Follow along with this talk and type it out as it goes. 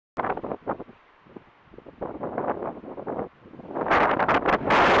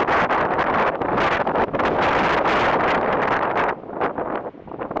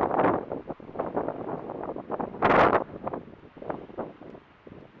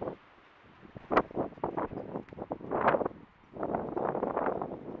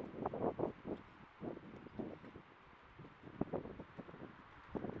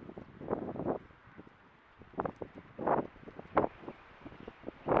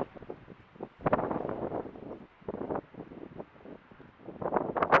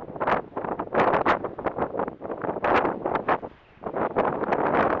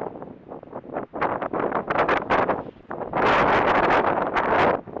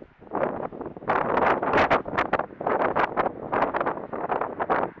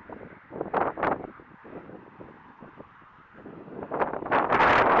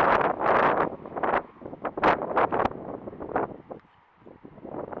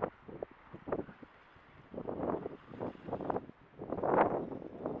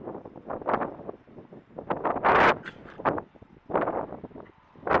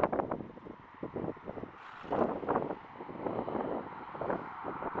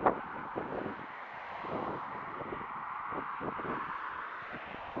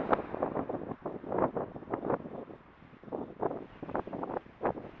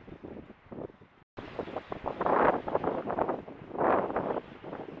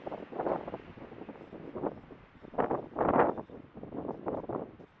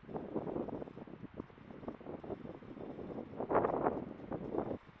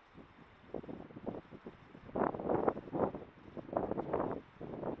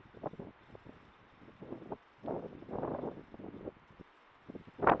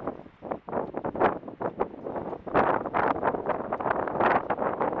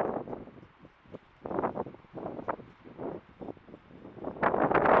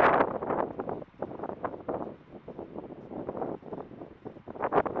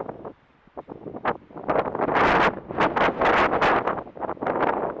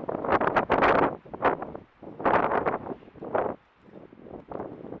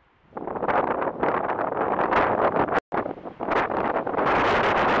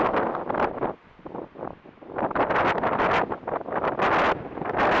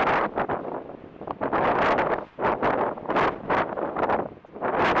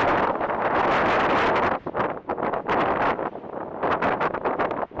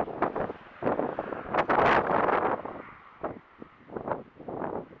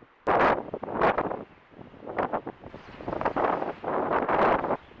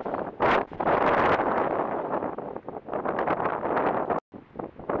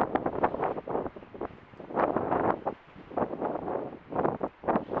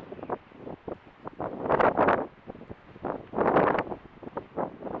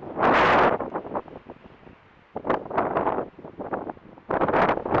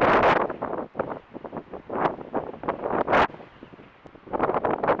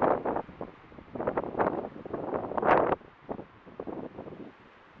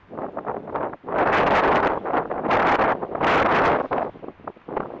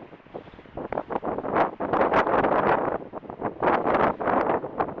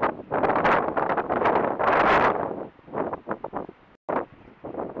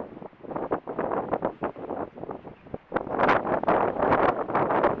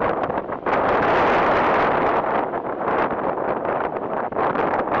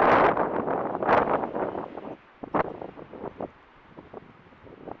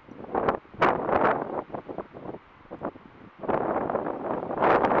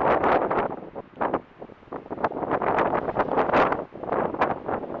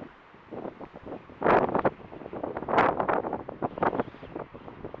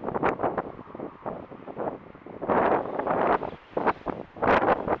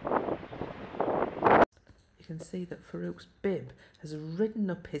can see that Farouk's bib has ridden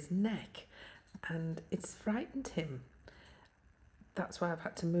up his neck and it's frightened him. That's why I've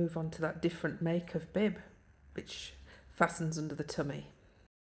had to move on to that different make of bib, which fastens under the tummy.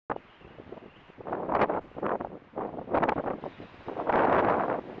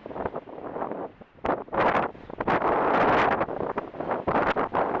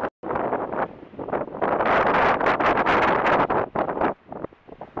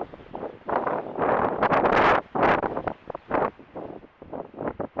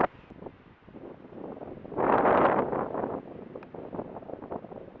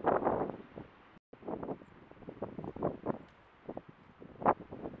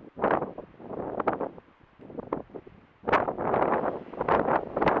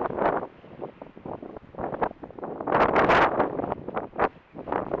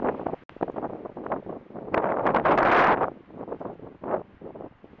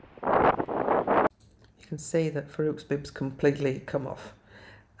 You can see that Farouk's bib's completely come off.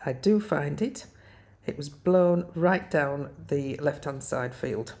 I do find it was blown right down the left hand side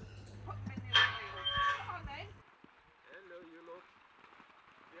field.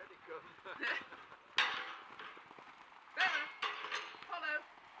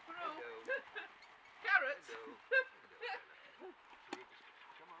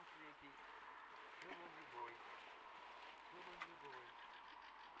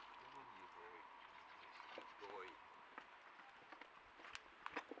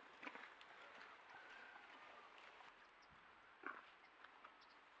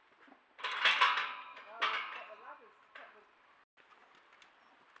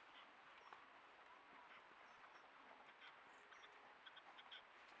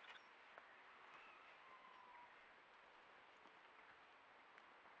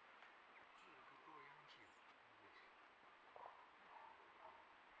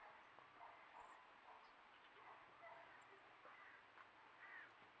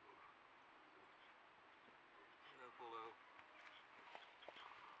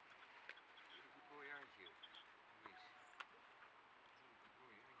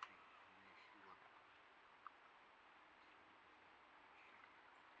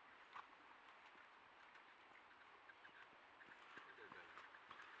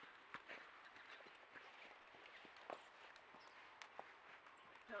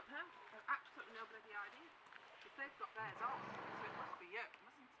 Don't know. I've absolutely no bloody idea. If they've got theirs off, so it must be you,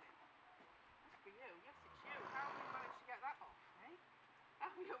 mustn't it? It must be you. Yes, it's you. How have you managed to get that off, eh? How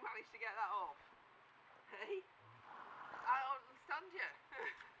have you managed to get that off? Hey? I don't understand you.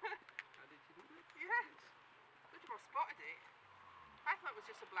 How did you do it? Yes. Good job I spotted it. I thought it was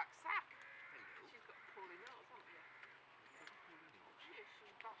just a black sack. Hello. She's got a poorly nose, hasn't she?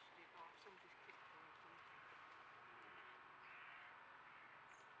 She bashed it off. Somebody's kicked her or something.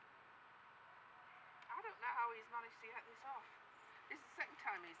 I don't know how he's managed to get this off. This is the second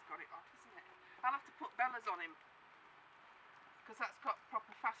time he's got it off, isn't it? I'll have to put bellas on him because that's got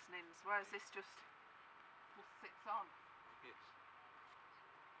proper fastenings, whereas this just sits on. Yes.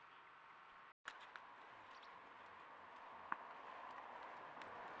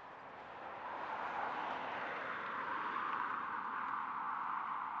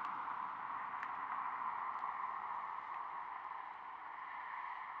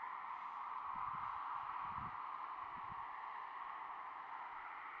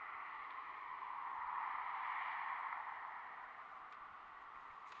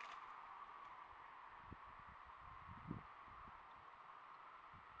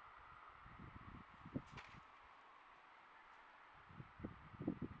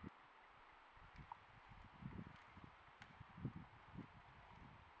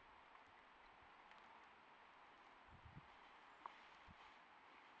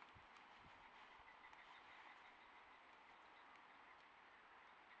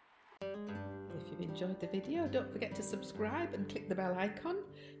 If you've enjoyed the video, don't forget to subscribe and click the bell icon.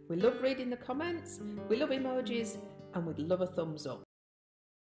 We love reading the comments, we love emojis, and we'd love a thumbs up.